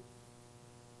to?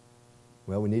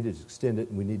 Well, we need to extend it,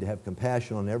 and we need to have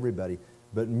compassion on everybody.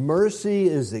 But mercy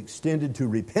is extended to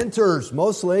repenters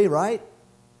mostly, right?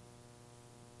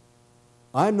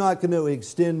 I'm not going to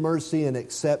extend mercy and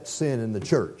accept sin in the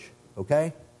church,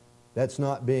 okay? That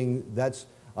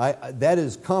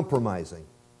is compromising.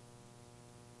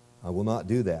 I will not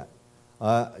do that.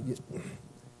 I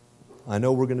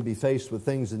know we're going to be faced with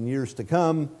things in years to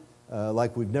come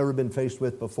like we've never been faced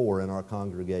with before in our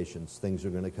congregations. Things are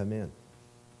going to come in.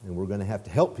 And we're going to have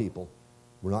to help people.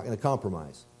 We're not going to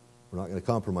compromise. We're not going to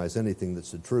compromise anything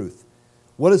that's the truth.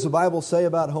 What does the Bible say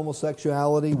about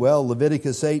homosexuality? Well,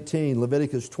 Leviticus 18,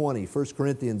 Leviticus 20, 1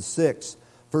 Corinthians 6,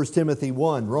 1 Timothy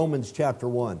 1, Romans chapter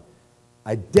 1.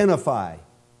 Identify,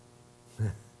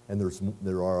 and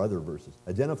there are other verses,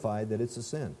 identify that it's a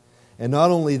sin. And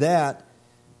not only that,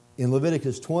 in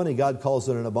Leviticus 20, God calls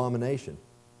it an abomination.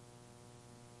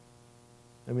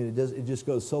 I mean, it just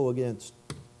goes so against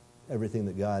everything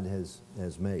that God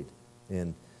has made.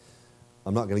 And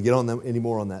I'm not going to get on them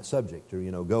anymore on that subject,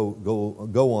 or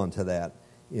go on to that.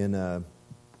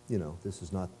 This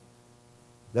is not.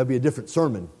 That'd be a different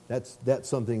sermon. That's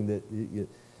something that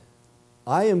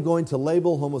I am going to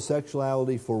label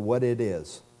homosexuality for what it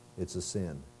is. It's a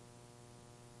sin.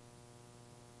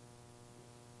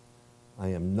 I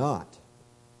am not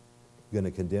going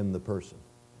to condemn the person.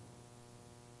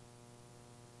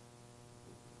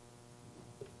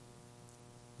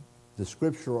 The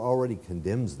Scripture already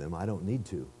condemns them. I don't need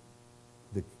to.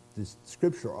 The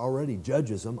Scripture already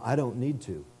judges them. I don't need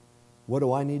to. What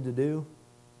do I need to do?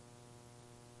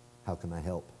 How can I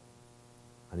help?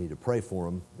 I need to pray for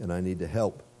them, and I need to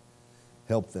help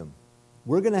them.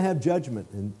 We're going to have judgment,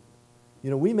 and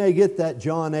we may get that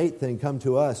John 8 thing come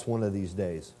to us one of these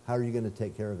days. How are you going to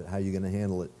take care of it? How are you going to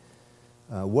handle it?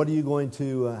 How are you going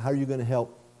to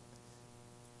help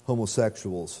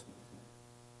homosexuals?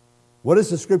 What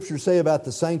does the Scripture say about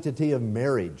the sanctity of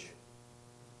marriage?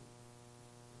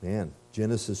 Man,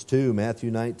 Genesis 2,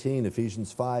 Matthew 19,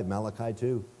 Ephesians 5, Malachi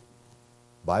 2.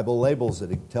 Bible labels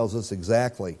it. It tells us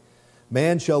exactly.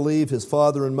 Man shall leave his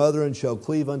father and mother and shall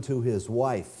cleave unto his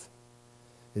wife.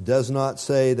 It does not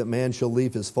say that man shall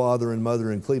leave his father and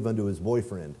mother and cleave unto his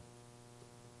boyfriend.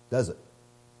 Does it?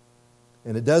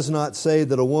 And it does not say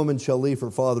that a woman shall leave her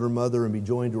father and mother and be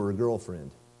joined to her girlfriend.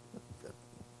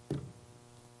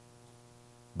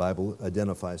 Bible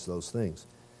identifies those things.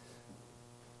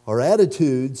 Our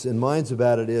attitudes and minds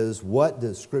about it is, what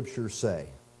does Scripture say?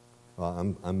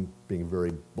 Well, I'm being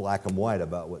very black and white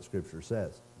about what Scripture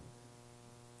says.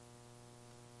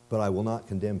 But I will not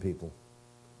condemn people.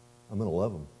 I'm going to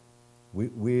love them.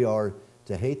 We are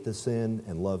to hate the sin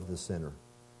and love the sinner.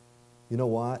 You know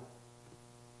what?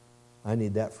 I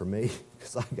need that for me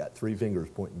because I got 3 fingers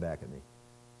pointing back at me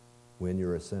when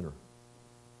you're a sinner.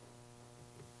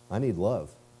 I need love.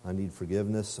 I need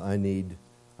forgiveness. I need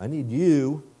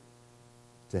you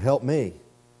to help me.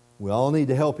 We all need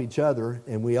to help each other,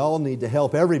 and we all need to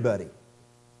help everybody.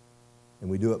 And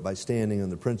we do it by standing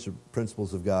on the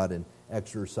principles of God and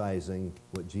exercising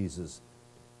what Jesus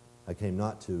I came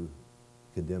not to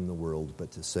condemn the world,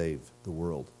 but to save the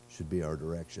world, should be our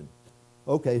direction.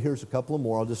 Okay, here's a couple of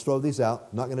more. I'll just throw these out.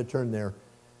 I'm not going to turn there.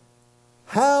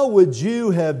 How would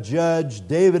you have judged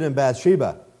David and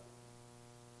Bathsheba?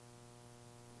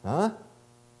 Huh?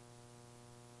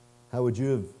 How would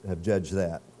you have judged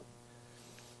that?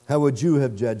 How would you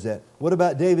have judged that? What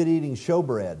about David eating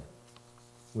showbread,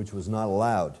 which was not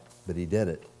allowed, but he did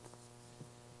it?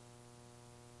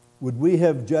 Would we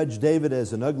have judged David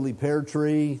as an ugly pear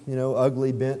tree,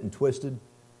 ugly, bent, and twisted?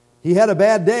 He had a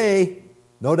bad day,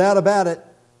 no doubt about it.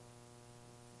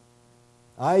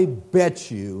 I bet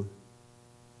you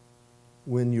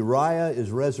when Uriah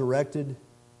is resurrected,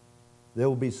 there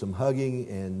will be some hugging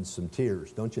and some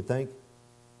tears, don't you think?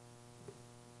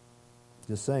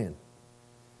 Just saying.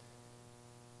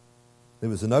 It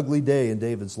was an ugly day in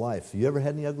David's life. You ever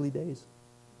had any ugly days?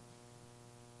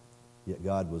 Yet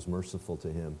God was merciful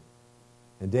to him.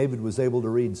 And David was able to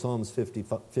read Psalms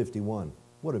 51.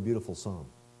 What a beautiful psalm.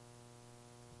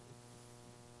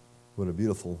 What a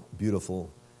beautiful,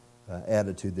 beautiful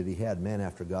attitude that he had, man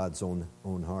after God's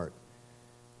own heart.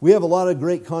 We have a lot of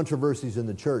great controversies in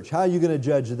the church. How are you going to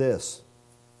judge this?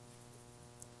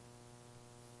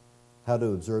 How to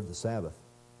observe the Sabbath.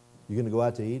 You going to go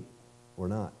out to eat or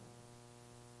not?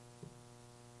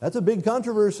 That's a big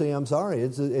controversy, I'm sorry.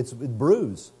 It's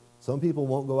bruised. Some people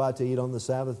won't go out to eat on the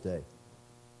Sabbath day.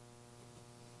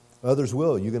 Others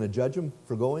will. You going to judge them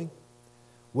for going?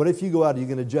 What if you go out? Are you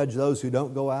going to judge those who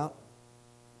don't go out?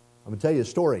 I'm going to tell you a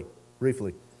story,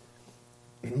 briefly.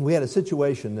 We had a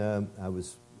situation when I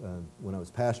was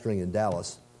pastoring in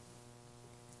Dallas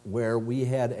where we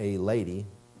had a lady,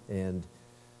 and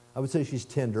I would say she's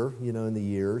tender, in the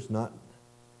years.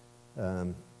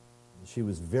 She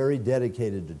was very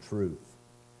dedicated to truth.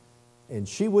 And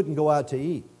she wouldn't go out to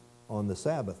eat on the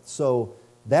Sabbath. So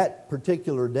that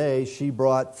particular day, she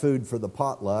brought food for the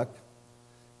potluck,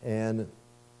 and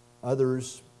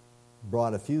others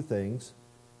brought a few things.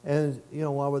 And,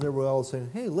 while we're there, we're all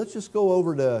saying, hey, let's just go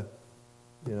over to,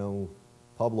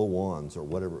 Pablo Juan's or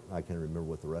whatever. I can't remember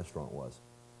what the restaurant was.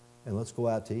 And let's go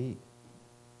out to eat.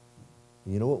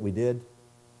 And you know what we did?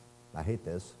 I hate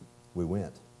this. We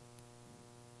went.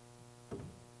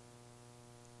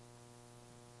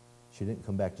 She didn't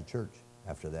come back to church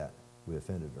after that. We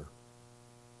offended her.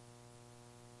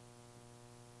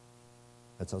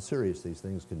 That's how serious these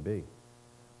things can be.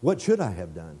 What should I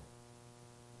have done?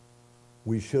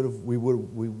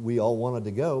 We all wanted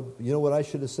to go. You know what I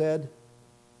should have said?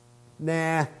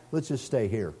 Nah, let's just stay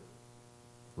here.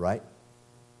 Right?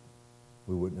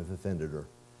 We wouldn't have offended her.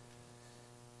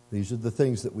 These are the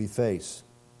things that we face.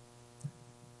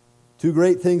 Two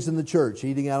great things in the church,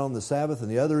 eating out on the Sabbath,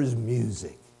 and the other is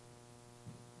music.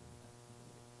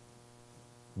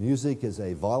 Music is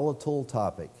a volatile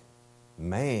topic.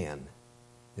 Man,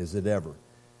 is it ever.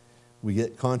 We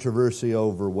get controversy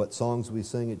over what songs we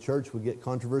sing at church. We get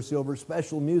controversy over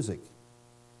special music.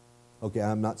 Okay,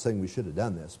 I'm not saying we should have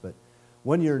done this, but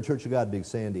one year in Church of God, Big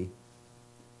Sandy,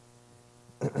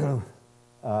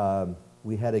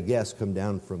 we had a guest come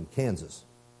down from Kansas,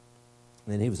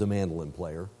 and he was a mandolin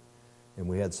player, and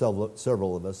we had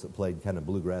several of us that played kind of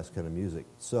bluegrass kind of music.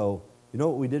 So, you know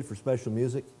what we did for special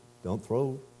music? Don't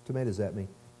throw tomatoes at me.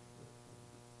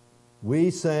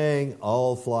 We sang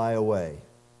I'll Fly Away.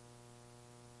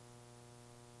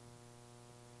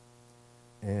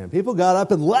 And people got up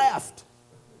and laughed.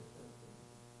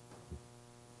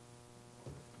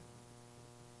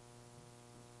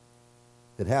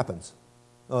 It happens.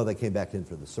 Oh, they came back in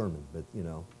for the sermon, but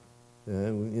you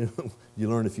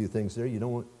learn a few things there.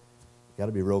 Got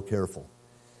to be real careful.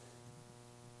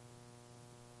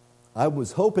 I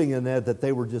was hoping in that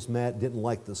they were just mad, didn't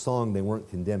like the song, they weren't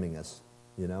condemning us,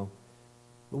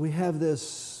 But we have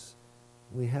this,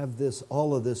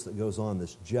 all of this that goes on,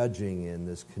 this judging and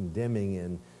this condemning,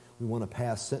 and we want to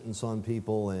pass sentence on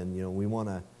people, and, we want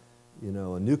to,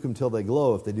 nuke them till they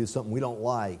glow if they do something we don't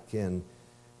like, and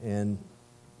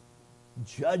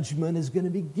judgment is going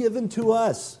to be given to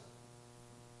us.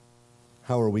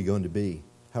 How are we going to be?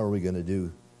 How are we going to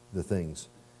do the things?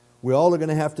 We all are going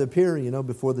to have to appear,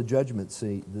 before the judgment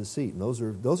seat. And those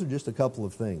are just a couple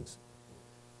of things.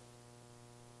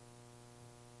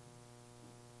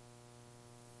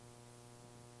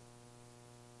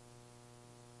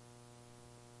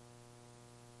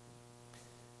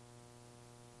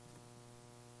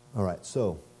 All right,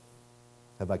 so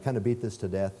have I kind of beat this to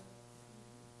death?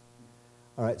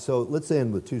 All right, so let's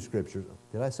end with two scriptures.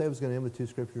 Did I say I was going to end with two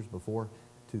scriptures before?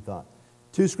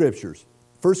 Two scriptures.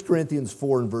 1 Corinthians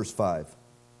 4 and verse 5.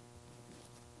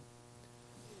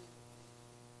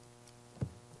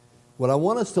 What I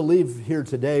want us to leave here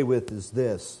today with is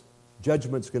this.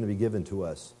 Judgment's going to be given to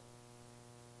us.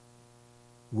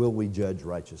 Will we judge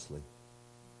righteously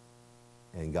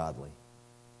and godly?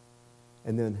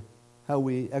 And then how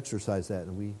we exercise that.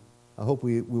 And I hope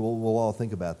we'll all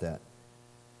think about that.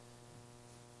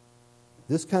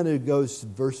 This kind of goes to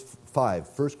verse 5,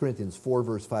 1 Corinthians 4,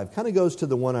 verse 5. Kind of goes to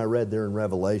the one I read there in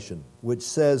Revelation, which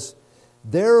says,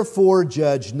 therefore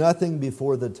judge nothing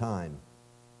before the time.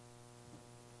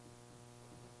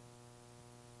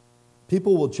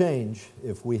 People will change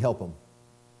if we help them.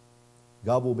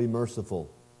 God will be merciful.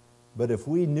 But if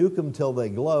we nuke them till they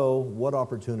glow, what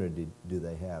opportunity do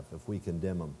they have if we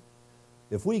condemn them?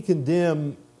 If we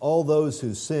condemn all those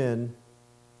who sin,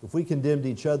 if we condemned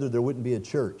each other, there wouldn't be a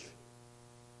church.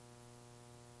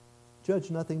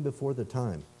 Judge nothing before the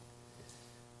time.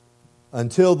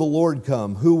 Until the Lord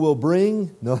come, who will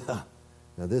bring... No,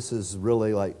 now this is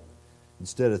really like,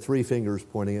 instead of 3 fingers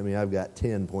pointing at me, I've got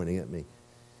 10 pointing at me.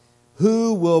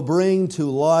 Who will bring to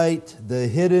light the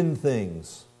hidden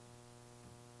things?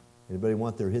 Anybody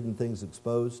want their hidden things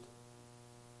exposed?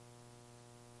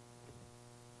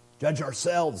 Judge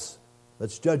ourselves.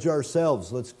 Let's judge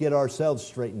ourselves. Let's get ourselves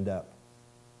straightened up,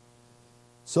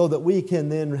 so that we can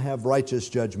then have righteous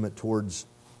judgment towards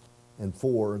and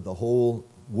for the whole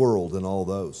world and all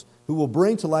those. Who will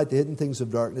bring to light the hidden things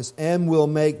of darkness and will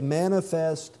make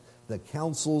manifest the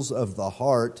counsels of the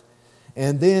heart,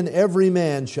 and then every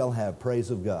man shall have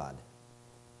praise of God.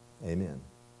 Amen.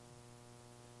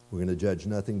 We're going to judge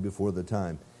nothing before the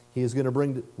time. He is going to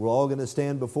bring, we're all going to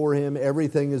stand before Him.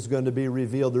 Everything is going to be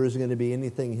revealed. There isn't going to be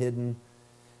anything hidden.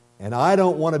 And I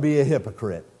don't want to be a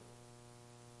hypocrite.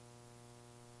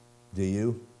 Do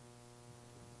you?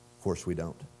 Of course we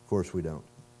don't. Of course we don't.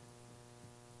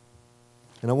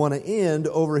 And I want to end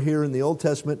over here in the Old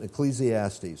Testament in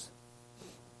Ecclesiastes.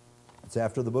 It's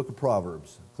after the book of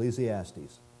Proverbs,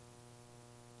 Ecclesiastes.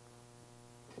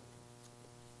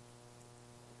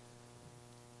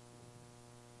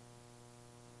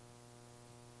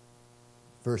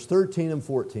 Verse 13 and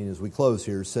 14, as we close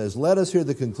here, says, let us hear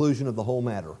the conclusion of the whole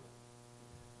matter.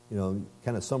 You know,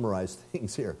 kind of summarize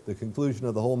things here. The conclusion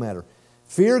of the whole matter.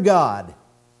 Fear God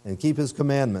and keep His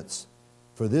commandments,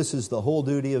 for this is the whole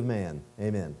duty of man.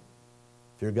 Amen.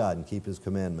 Fear God and keep His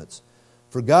commandments.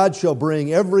 For God shall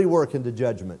bring every work into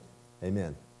judgment.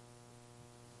 Amen.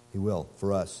 He will,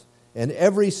 for us. And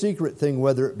every secret thing,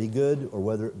 whether it be good or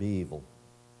whether it be evil.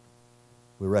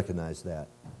 We recognize that.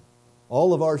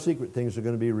 All of our secret things are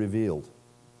going to be revealed.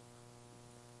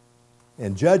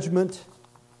 And judgment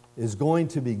is going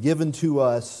to be given to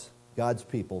us, God's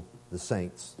people, the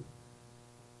saints.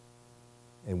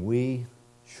 And we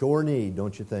sure need,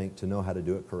 don't you think, to know how to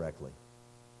do it correctly.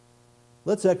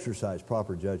 Let's exercise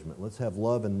proper judgment. Let's have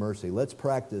love and mercy. Let's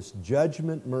practice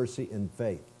judgment, mercy, and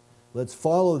faith. Let's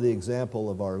follow the example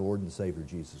of our Lord and Savior,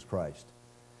 Jesus Christ.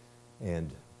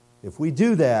 And if we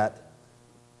do that,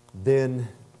 then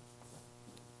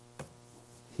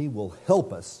He will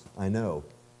help us, I know,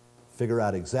 figure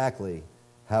out exactly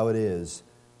how it is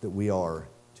that we are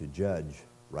to judge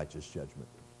righteous judgment.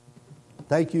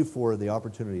 Thank you for the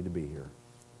opportunity to be here.